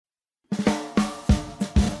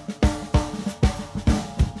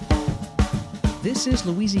This is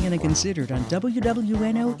Louisiana Considered on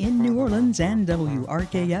WWNO in New Orleans and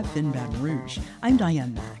WRKF in Baton Rouge. I'm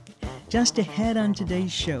Diane Mack. Just ahead on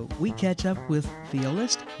today's show, we catch up with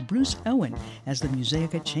violist Bruce Owen as the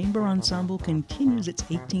Musaica Chamber Ensemble continues its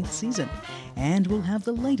 18th season. And we'll have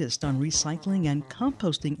the latest on recycling and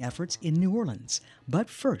composting efforts in New Orleans. But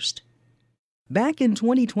first, back in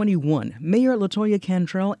 2021, Mayor LaToya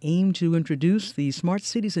Cantrell aimed to introduce the Smart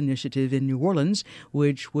Cities Initiative in New Orleans,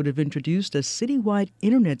 which would have introduced a citywide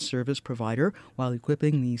internet service provider while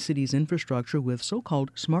equipping the city's infrastructure with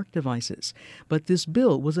so-called smart devices. But this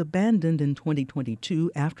bill was abandoned in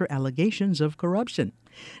 2022 after allegations of corruption.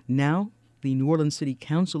 Now, the New Orleans City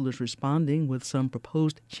Council is responding with some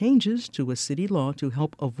proposed changes to a city law to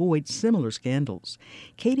help avoid similar scandals.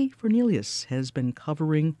 Katie Fernelius has been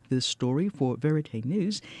covering this story for Verite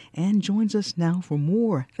News and joins us now for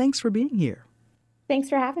more. Thanks for being here. Thanks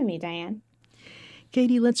for having me, Diane.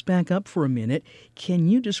 Katie, let's back up for a minute. Can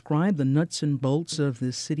you describe the nuts and bolts of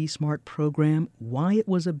this City Smart program, why it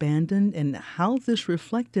was abandoned, and how this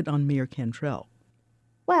reflected on Mayor Cantrell?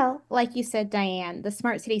 Well, like you said, Diane, the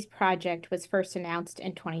Smart Cities project was first announced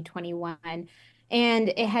in 2021, and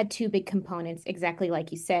it had two big components, exactly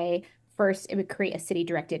like you say. First, it would create a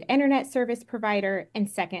city-directed internet service provider, and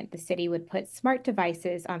second, the city would put smart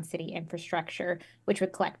devices on city infrastructure, which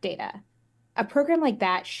would collect data. A program like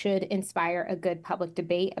that should inspire a good public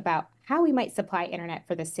debate about how we might supply internet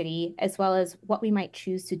for the city, as well as what we might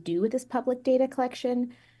choose to do with this public data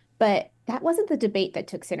collection. But that wasn't the debate that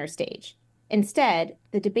took center stage. Instead,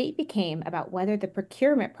 the debate became about whether the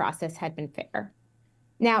procurement process had been fair.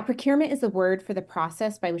 Now, procurement is the word for the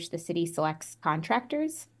process by which the city selects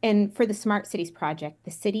contractors. And for the Smart Cities project,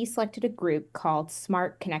 the city selected a group called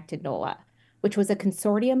Smart Connected NOLA, which was a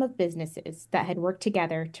consortium of businesses that had worked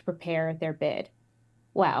together to prepare their bid.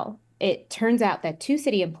 Well, it turns out that two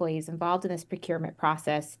city employees involved in this procurement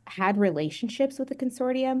process had relationships with the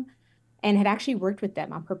consortium and had actually worked with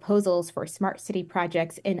them on proposals for smart city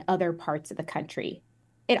projects in other parts of the country.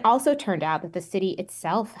 It also turned out that the city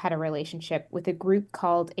itself had a relationship with a group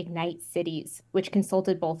called Ignite Cities, which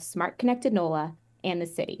consulted both Smart Connected NOLA and the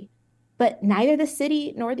city. But neither the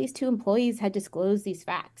city nor these two employees had disclosed these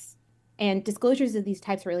facts. And disclosures of these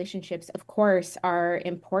types of relationships, of course, are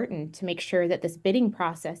important to make sure that this bidding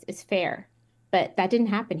process is fair. But that didn't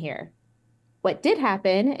happen here. What did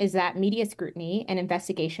happen is that media scrutiny and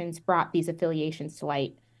investigations brought these affiliations to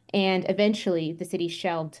light, and eventually the city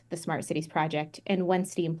shelved the Smart Cities project, and one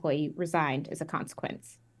city employee resigned as a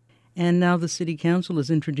consequence. And now the City Council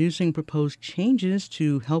is introducing proposed changes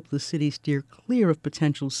to help the city steer clear of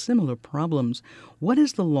potential similar problems. What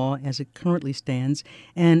is the law as it currently stands,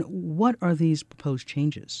 and what are these proposed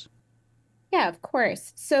changes? Yeah, of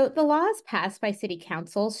course. So the laws passed by City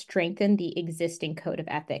Council strengthen the existing code of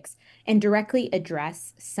ethics and directly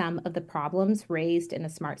address some of the problems raised in the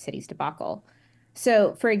Smart Cities debacle.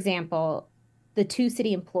 So, for example, the two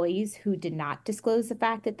city employees who did not disclose the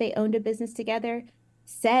fact that they owned a business together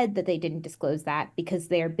said that they didn't disclose that because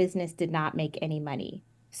their business did not make any money.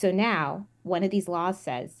 So now, one of these laws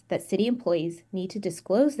says that city employees need to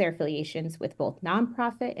disclose their affiliations with both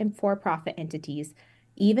nonprofit and for-profit entities,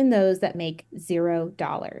 even those that make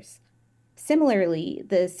 $0. Similarly,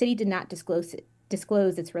 the city did not disclose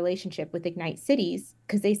its relationship with Ignite Cities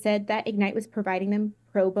because they said that Ignite was providing them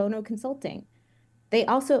pro bono consulting. They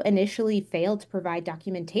also initially failed to provide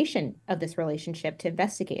documentation of this relationship to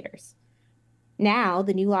investigators. Now,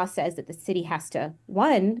 the new law says that the city has to,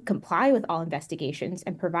 one, comply with all investigations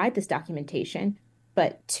and provide this documentation,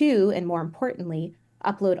 but two, and more importantly,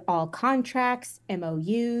 upload all contracts,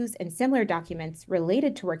 MOUs, and similar documents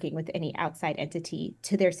related to working with any outside entity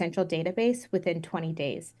to their central database within 20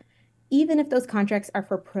 days, even if those contracts are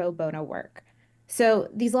for pro bono work. So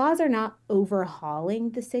these laws are not overhauling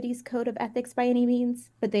the city's code of ethics by any means,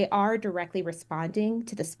 but they are directly responding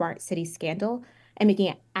to the Smart City scandal and making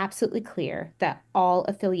it absolutely clear that all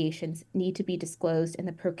affiliations need to be disclosed in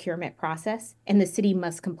the procurement process, and the city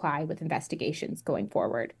must comply with investigations going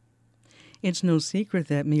forward. It's no secret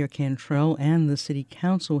that Mayor Cantrell and the City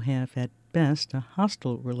Council have, at best, a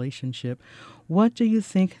hostile relationship. What do you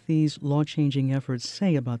think these law-changing efforts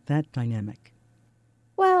say about that dynamic?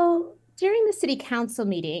 Well, during the City Council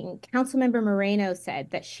meeting, Councilmember Moreno said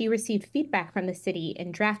that she received feedback from the city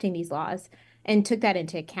in drafting these laws and took that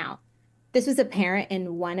into account. This was apparent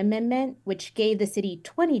in one amendment, which gave the city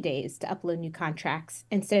 20 days to upload new contracts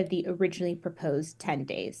instead of the originally proposed 10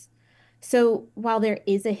 days. So while there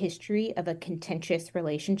is a history of a contentious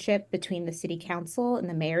relationship between the city council and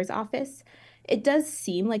the mayor's office, it does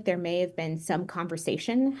seem like there may have been some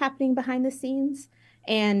conversation happening behind the scenes.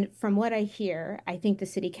 And from what I hear, I think the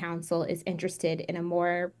city council is interested in a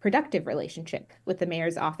more productive relationship with the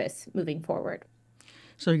mayor's office moving forward.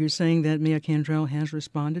 So you're saying that Mayor Cantrell has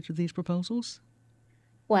responded to these proposals?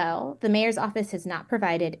 Well, the mayor's office has not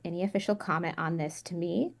provided any official comment on this to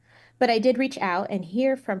me, but I did reach out and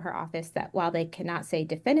hear from her office that while they cannot say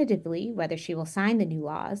definitively whether she will sign the new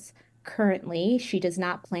laws, currently she does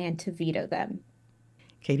not plan to veto them.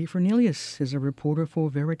 Katie Fernelius is a reporter for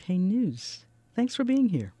Verite News. Thanks for being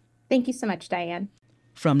here. Thank you so much, Diane.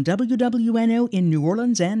 From WWNO in New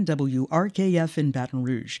Orleans and WRKF in Baton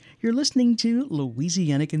Rouge, you're listening to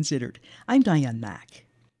Louisiana Considered. I'm Diane Mack.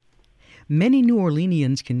 Many New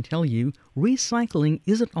Orleanians can tell you recycling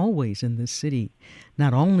isn't always in this city.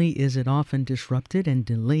 Not only is it often disrupted and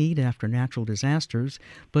delayed after natural disasters,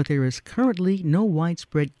 but there is currently no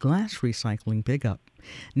widespread glass recycling pickup.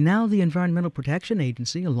 Now the Environmental Protection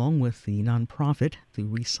Agency, along with the nonprofit, the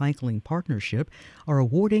Recycling Partnership, are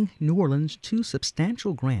awarding New Orleans 2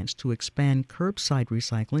 substantial grants to expand curbside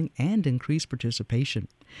recycling and increase participation.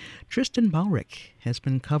 Tristan Bowrick has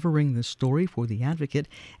been covering this story for The Advocate,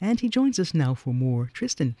 and he joins us now for more.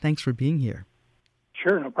 Tristan, thanks for being here.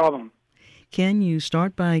 Sure, no problem. Can you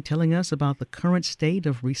start by telling us about the current state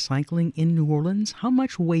of recycling in New Orleans? How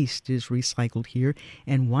much waste is recycled here,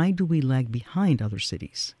 and why do we lag behind other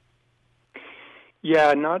cities?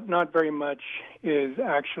 Yeah, not very much is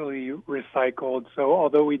actually recycled. So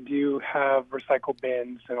although we do have recycle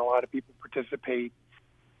bins and a lot of people participate,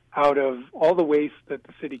 out of all the waste that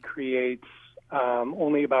the city creates,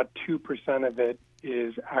 only about 2% of it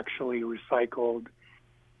is actually recycled.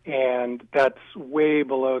 And that's way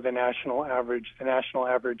below the national average. The national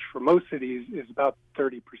average for most cities is about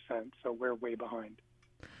 30%, so we're way behind.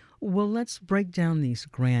 Well, let's break down these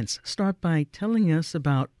grants. Start by telling us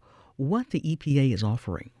about what the EPA is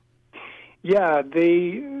offering. Yeah,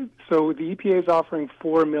 so the EPA is offering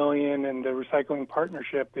 $4 million, and the Recycling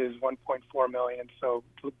Partnership is $1.4 million, so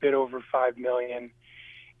a bit over $5 million.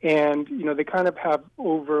 And, they kind of have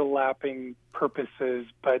overlapping purposes,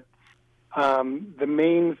 but the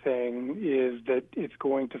main thing is that it's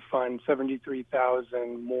going to fund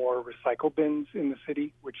 73,000 more recycle bins in the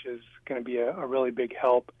city, which is going to be a really big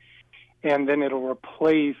help. And then it'll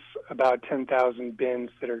replace about 10,000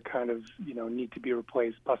 bins that are kind of, need to be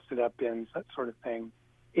replaced, busted up bins, that sort of thing.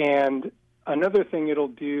 And another thing it'll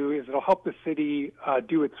do is it'll help the city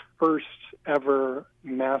do its first ever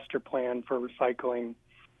master plan for recycling.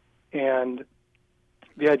 And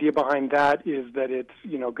the idea behind that is that it's,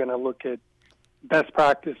 going to look at best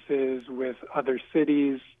practices with other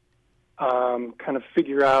cities, kind of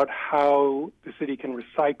figure out how the city can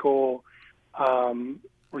recycle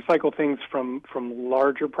things from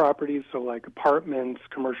larger properties, so like apartments,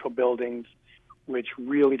 commercial buildings, which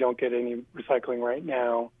really don't get any recycling right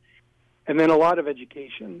now. And then a lot of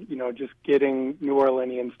education, just getting New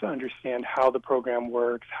Orleanians to understand how the program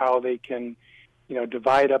works, how they can,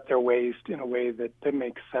 divide up their waste in a way that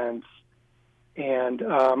makes sense. And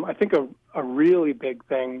I think a really big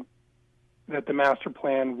thing that the master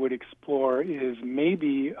plan would explore is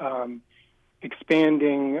maybe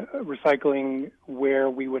expanding recycling where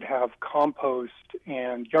we would have compost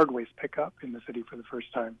and yard waste pickup in the city for the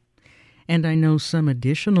first time. And I know some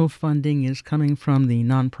additional funding is coming from the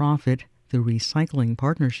nonprofit, the Recycling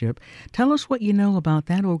Partnership. Tell us what you know about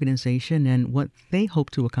that organization and what they hope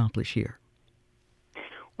to accomplish here.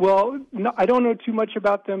 Well, no, I don't know too much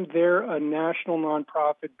about them. They're a national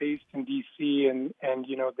nonprofit based in D.C., and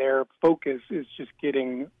their focus is just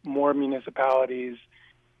getting more municipalities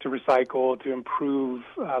to recycle, to improve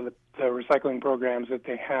the recycling programs that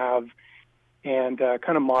they have, and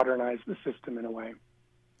kind of modernize the system in a way.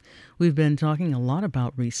 We've been talking a lot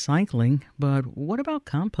about recycling, but what about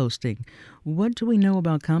composting? What do we know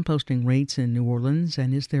about composting rates in New Orleans,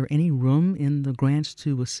 and is there any room in the grants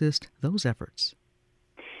to assist those efforts?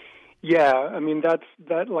 Yeah, I mean,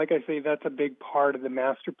 like I say, that's a big part of the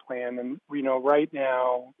master plan. And, right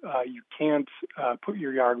now, you can't put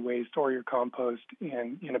your yard waste or your compost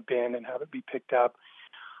in a bin and have it be picked up.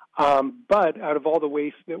 But out of all the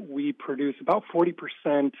waste that we produce, about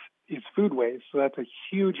 40% is food waste. So that's a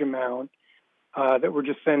huge amount that we're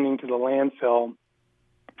just sending to the landfill.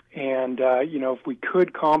 And, if we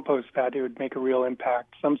could compost that, it would make a real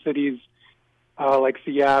impact. Some cities, like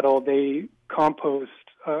Seattle, they compost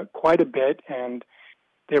quite a bit, and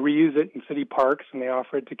they reuse it in city parks, and they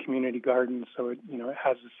offer it to community gardens, so it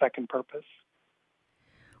has a second purpose.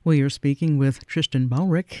 We are speaking with Tristan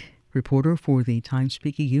Bowrick, reporter for the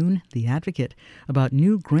Times-Picayune, The Advocate, about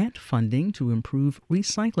new grant funding to improve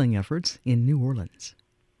recycling efforts in New Orleans.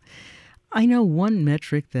 I know one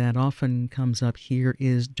metric that often comes up here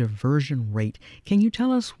is diversion rate. Can you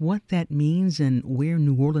tell us what that means and where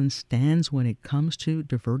New Orleans stands when it comes to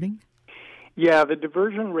diverting? Yeah, the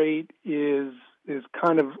diversion rate is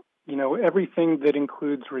kind of, everything that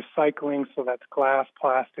includes recycling, so that's glass,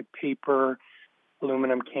 plastic, paper,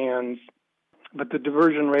 aluminum cans. But the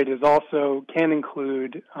diversion rate can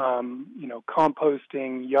include,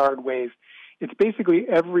 composting, yard waste. It's basically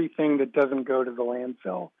everything that doesn't go to the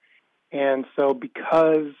landfill. And so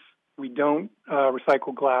because we don't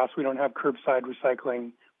recycle glass, we don't have curbside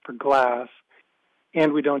recycling for glass,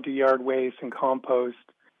 and we don't do yard waste and compost,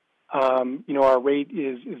 our rate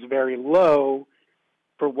is very low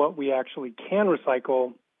for what we actually can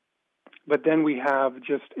recycle, but then we have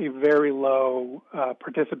just a very low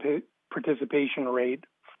participation rate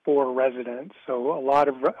for residents. So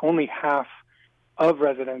only half of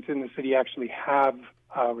residents in the city actually have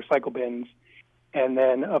recycle bins. And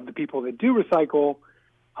then of the people that do recycle,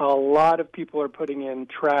 a lot of people are putting in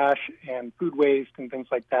trash and food waste and things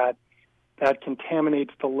like that. That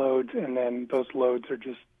contaminates the loads, and then those loads are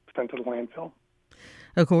just sent to the landfill.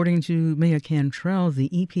 According to Mayor Cantrell, the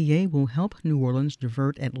EPA will help New Orleans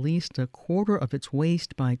divert at least a quarter of its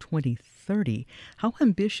waste by 2030. How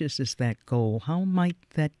ambitious is that goal? How might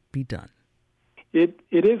that be done? It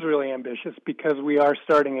is really ambitious because we are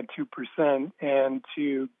starting at 2%, and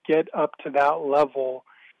to get up to that level,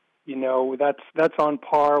 that's on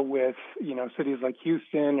par with, cities like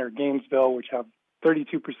Houston or Gainesville, which have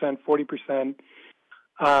 32%, 40%.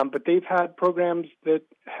 But they've had programs that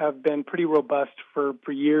have been pretty robust for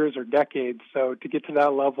years or decades. So to get to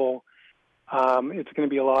that level, it's going to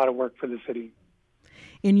be a lot of work for the city.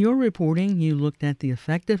 In your reporting, you looked at the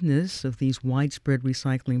effectiveness of these widespread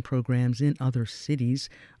recycling programs in other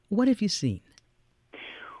cities. What have you seen?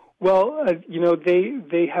 Well,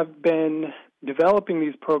 they have been developing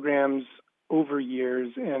these programs over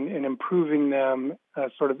years and improving them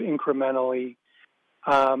sort of incrementally.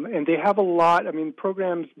 And they have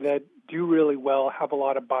programs that do really well have a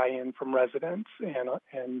lot of buy-in from residents,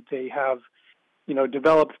 and they have,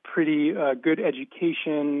 developed pretty good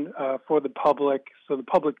education for the public, so the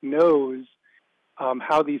public knows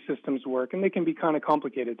how these systems work, and they can be kind of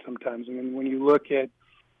complicated sometimes. I mean, when you look at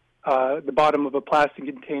the bottom of a plastic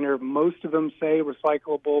container, most of them say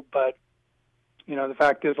recyclable, but the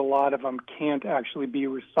fact is a lot of them can't actually be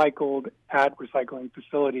recycled at recycling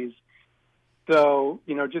facilities. So,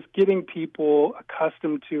 just getting people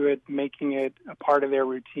accustomed to it, making it a part of their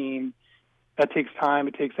routine, that takes time,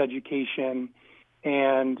 it takes education,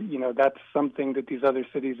 and, that's something that these other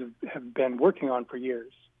cities have been working on for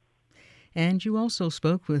years. And you also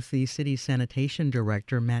spoke with the city sanitation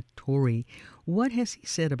director, Matt Torrey. What has he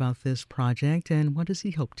said about this project, and what does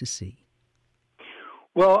he hope to see?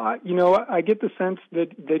 Well, I get the sense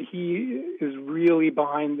that he is really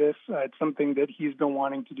behind this. It's something that he's been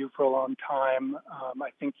wanting to do for a long time.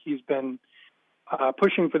 I think he's been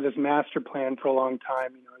pushing for this master plan for a long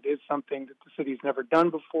time. It is something that the city's never done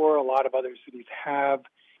before. A lot of other cities have.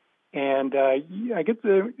 And I get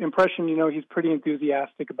the impression, he's pretty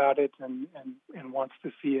enthusiastic about it and wants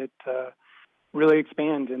to see it really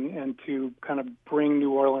expand and to kind of bring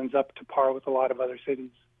New Orleans up to par with a lot of other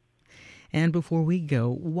cities. And before we go,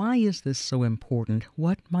 why is this so important?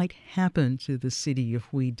 What might happen to the city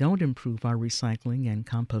if we don't improve our recycling and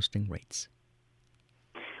composting rates?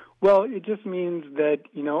 Well, it just means that,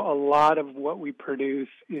 a lot of what we produce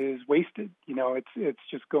is wasted. It's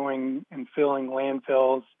just going and filling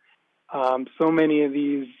landfills. So many of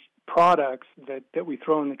these products that we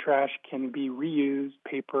throw in the trash can be reused: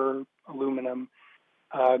 paper, aluminum,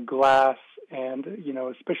 glass, and,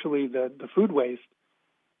 especially the food waste.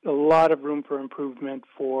 A lot of room for improvement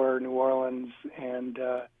for New Orleans, and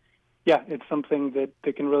it's something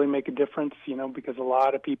that can really make a difference, because a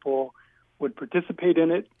lot of people would participate in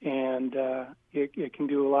it, and it can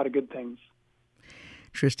do a lot of good things.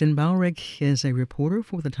 Tristan Bowrick is a reporter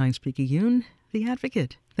for the Times-Picayune, The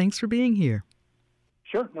Advocate. Thanks for being here.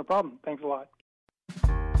 Sure, no problem. Thanks a lot.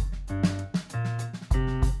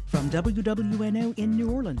 From WWNO in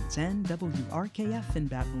New Orleans and WRKF in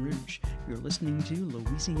Baton Rouge, you're listening to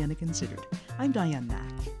Louisiana Considered. I'm Diane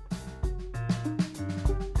Mack.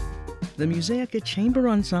 The Musaica Chamber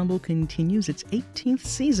Ensemble continues its 18th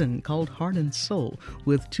season, called Heart and Soul,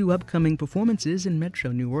 with 2 upcoming performances in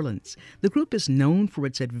Metro New Orleans. The group is known for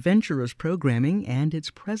its adventurous programming, and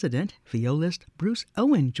its president, violist Bruce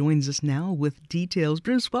Owen, joins us now with details.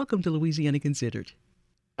 Bruce, welcome to Louisiana Considered.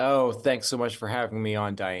 Oh, thanks so much for having me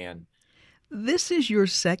on, Diane. This is your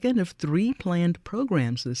second of 3 planned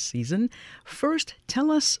programs this season. First,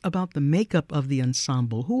 tell us about the makeup of the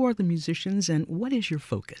ensemble. Who are the musicians and what is your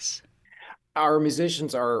focus? Our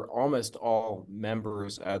musicians are almost all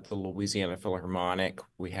members of the Louisiana Philharmonic.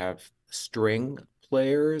 We have string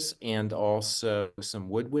players and also some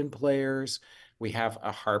woodwind players. We have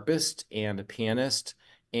a harpist and a pianist.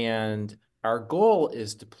 And our goal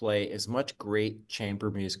is to play as much great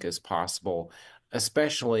chamber music as possible,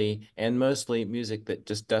 especially and mostly music that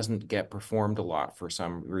just doesn't get performed a lot for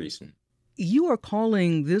some reason. You are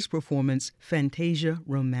calling this performance Fantasia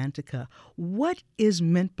Romantica. What is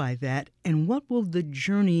meant by that, and what will the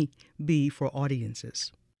journey be for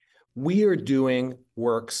audiences? We are doing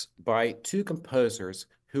works by two composers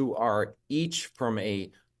who are each from a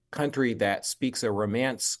country that speaks a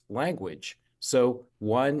Romance language. So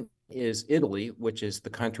one is Italy, which is the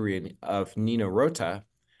country of Nino Rota,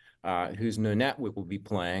 whose Nonette we will be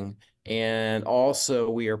playing. And also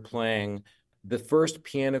we are playing the first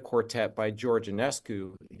piano quartet by George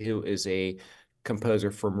Enescu, who is a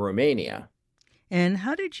composer from Romania. And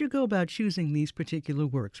how did you go about choosing these particular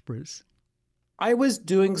works, Bruce? I was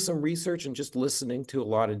doing some research and just listening to a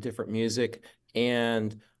lot of different music.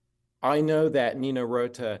 And I know that Nino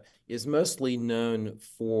Rota is mostly known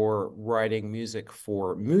for writing music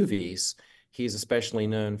for movies. He's especially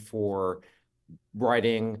known for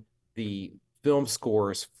writing the film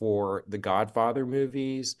scores for the Godfather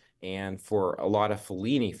movies and for a lot of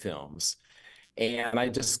Fellini films. And I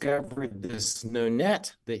discovered this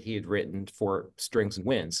nonette that he had written for strings and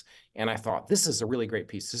winds. And I thought, this is a really great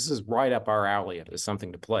piece. This is right up our alley as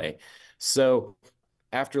something to play. So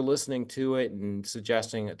after listening to it and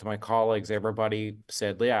suggesting it to my colleagues, everybody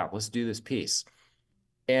said, yeah, let's do this piece.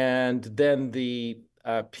 And then the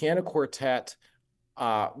piano quartet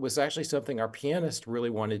was actually something our pianist really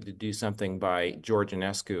wanted to do something by George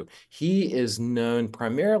Enescu. He is known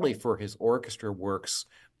primarily for his orchestra works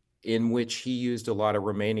in which he used a lot of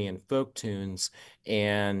Romanian folk tunes,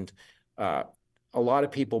 and a lot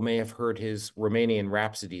of people may have heard his Romanian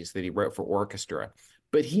rhapsodies that he wrote for orchestra,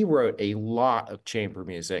 but he wrote a lot of chamber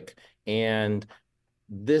music, and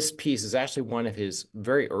this piece is actually one of his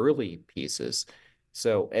very early pieces.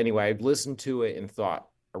 So anyway, I listened to it and thought,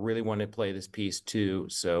 I really want to play this piece too,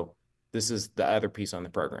 so this is the other piece on the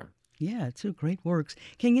program. Yeah, two great works.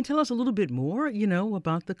 Can you tell us a little bit more,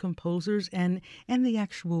 about the composers and the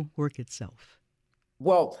actual work itself?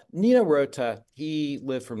 Well, Nino Rota, he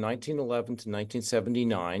lived from 1911 to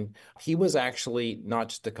 1979. He was actually not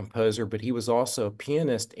just a composer, but he was also a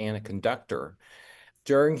pianist and a conductor.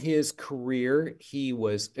 During his career, he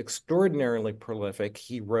was extraordinarily prolific.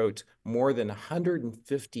 He wrote more than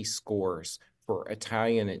 150 scores for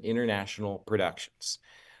Italian and international productions,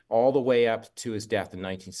 all the way up to his death in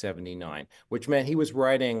 1979, which meant he was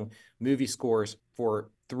writing movie scores for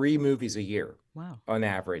 3 movies a year. Wow. On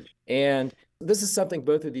average. And this is something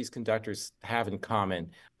both of these conductors have in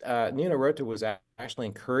common. Nino Rota was actually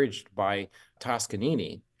encouraged by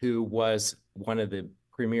Toscanini, who was one of the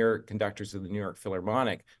premier conductors of the New York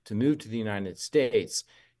Philharmonic, to move to the United States.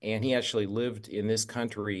 And he actually lived in this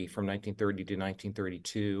country from 1930 to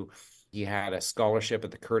 1932. He had a scholarship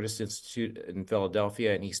at the Curtis Institute in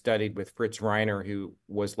Philadelphia, and he studied with Fritz Reiner, who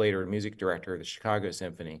was later a music director of the Chicago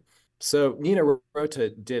Symphony. So Nino Rota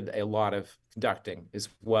did a lot of conducting as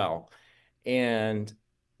well. And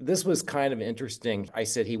this was kind of interesting. I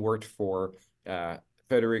said he worked for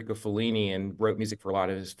Federico Fellini and wrote music for a lot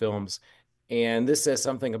of his films. And this says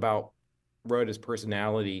something about Rota's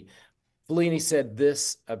personality. Fellini said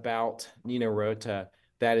this about Nino Rota,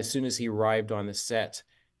 that as soon as he arrived on the set,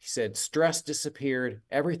 he said, stress disappeared,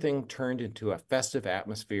 everything turned into a festive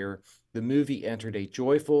atmosphere. The movie entered a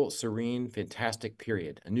joyful, serene, fantastic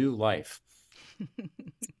period, a new life.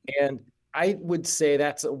 And I would say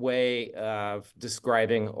that's a way of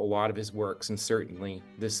describing a lot of his works, and certainly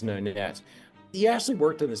this nonette. He actually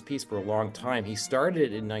worked on this piece for a long time. He started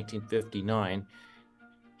it in 1959.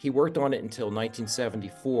 He worked on it until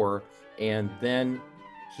 1974, and then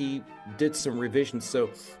he did some revisions. So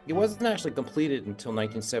it wasn't actually completed until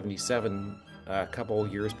 1977, a couple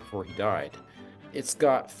of years before he died. It's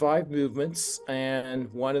got 5 movements,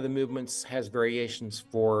 and one of the movements has variations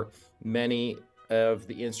for many of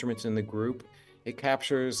the instruments in the group. It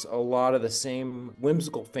captures a lot of the same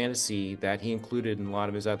whimsical fantasy that he included in a lot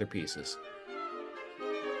of his other pieces.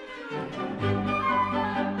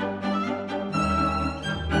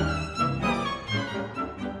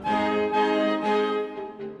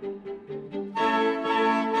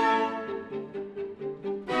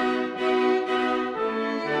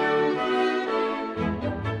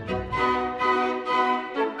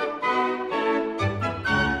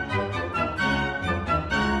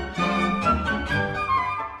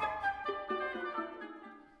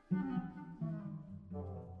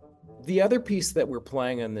 The other piece that we're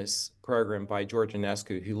playing in this program by George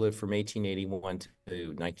Enescu, who lived from 1881 to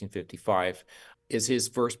 1955, is his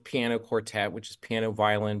first piano quartet, which is piano,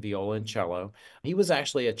 violin, viola, and cello. He was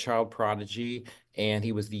actually a child prodigy, and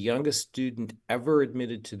he was the youngest student ever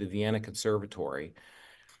admitted to the Vienna Conservatory.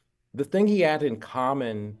 The thing he had in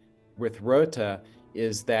common with Rota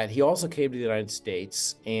is that he also came to the United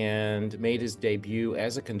States and made his debut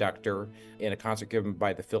as a conductor in a concert given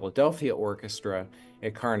by the Philadelphia Orchestra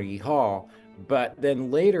at Carnegie Hall. But then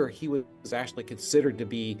later, he was actually considered to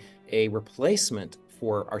be a replacement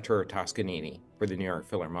for Arturo Toscanini for the New York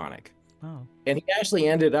Philharmonic. Wow. And he actually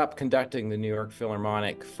ended up conducting the New York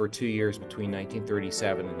Philharmonic for 2 years between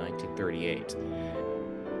 1937 and 1938.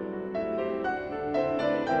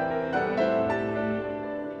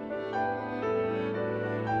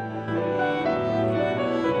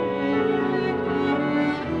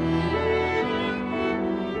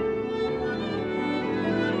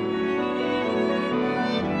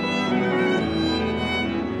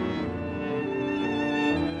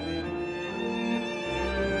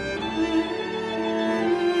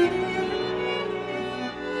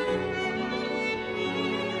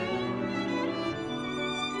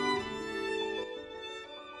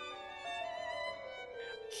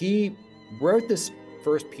 He wrote this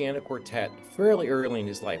first piano quartet fairly early in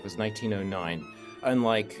his life. It was 1909.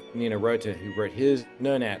 Unlike Nino Rota, who wrote his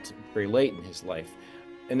nonat very late in his life.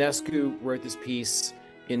 Enescu wrote this piece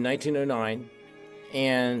in 1909,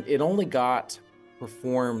 and it only got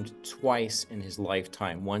performed twice in his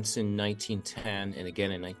lifetime, once in 1910 and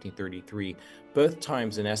again in 1933. Both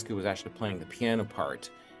times Enescu was actually playing the piano part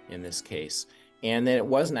in this case. And then it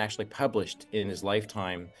wasn't actually published in his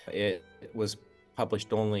lifetime. It was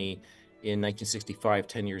published only in 1965,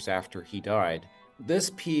 10 years after he died.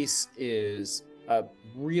 This piece is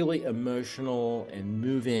really emotional and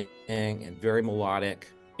moving and very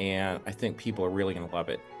melodic, and I think people are really going to love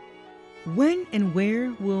it. When and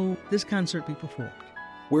where will this concert be performed?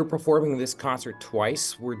 We're performing this concert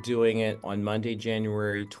twice. We're doing it on Monday,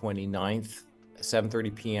 January 29th,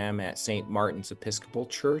 7:30 p.m. at St. Martin's Episcopal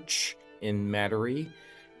Church in Metairie,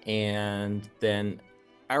 and then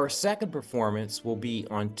our second performance will be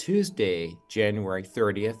on Tuesday, January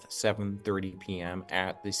 30th, 7:30 p.m.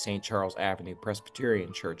 at the St. Charles Avenue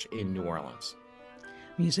Presbyterian Church in New Orleans.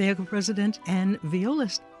 Musaica President and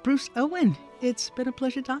violist Bruce Owen, it's been a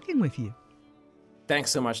pleasure talking with you.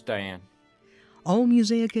 Thanks so much, Diane. All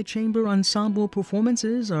Musaica Chamber Ensemble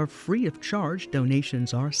performances are free of charge.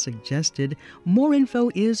 Donations are suggested. More info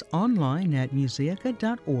is online at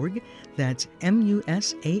musaica.org. That's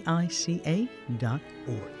musaica.org.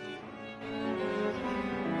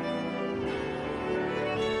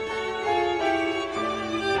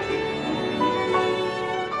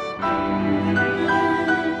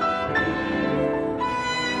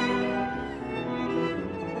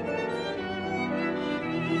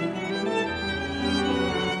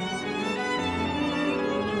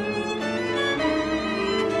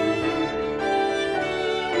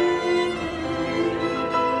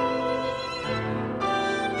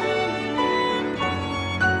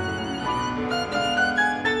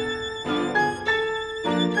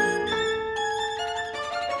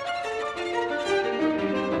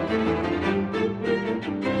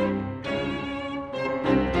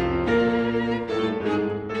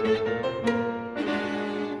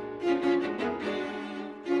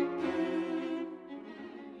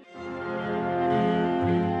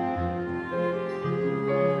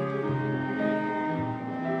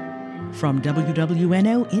 From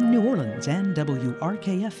WWNO in New Orleans and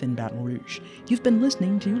WRKF in Baton Rouge, you've been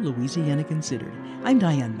listening to Louisiana Considered. I'm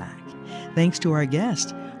Diane Mack. Thanks to our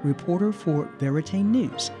guest, reporter for Verite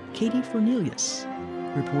News, Katie Fernelius,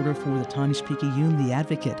 reporter for the Times-Picayune The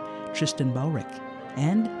Advocate, Tristan Bowrick,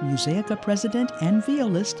 and Musaica President and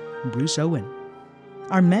violist Bruce Owen.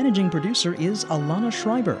 Our managing producer is Alana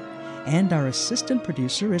Schreiber, and our assistant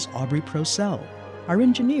producer is Aubrey Procell. Our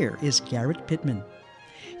engineer is Garrett Pittman.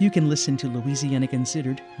 You can listen to Louisiana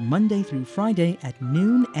Considered Monday through Friday at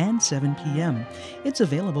noon and 7 p.m. It's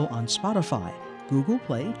available on Spotify, Google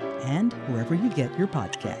Play, and wherever you get your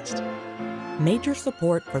podcast. Major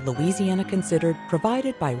support for Louisiana Considered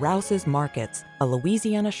provided by Rouse's Markets, a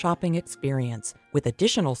Louisiana shopping experience, with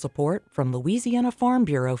additional support from Louisiana Farm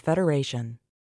Bureau Federation.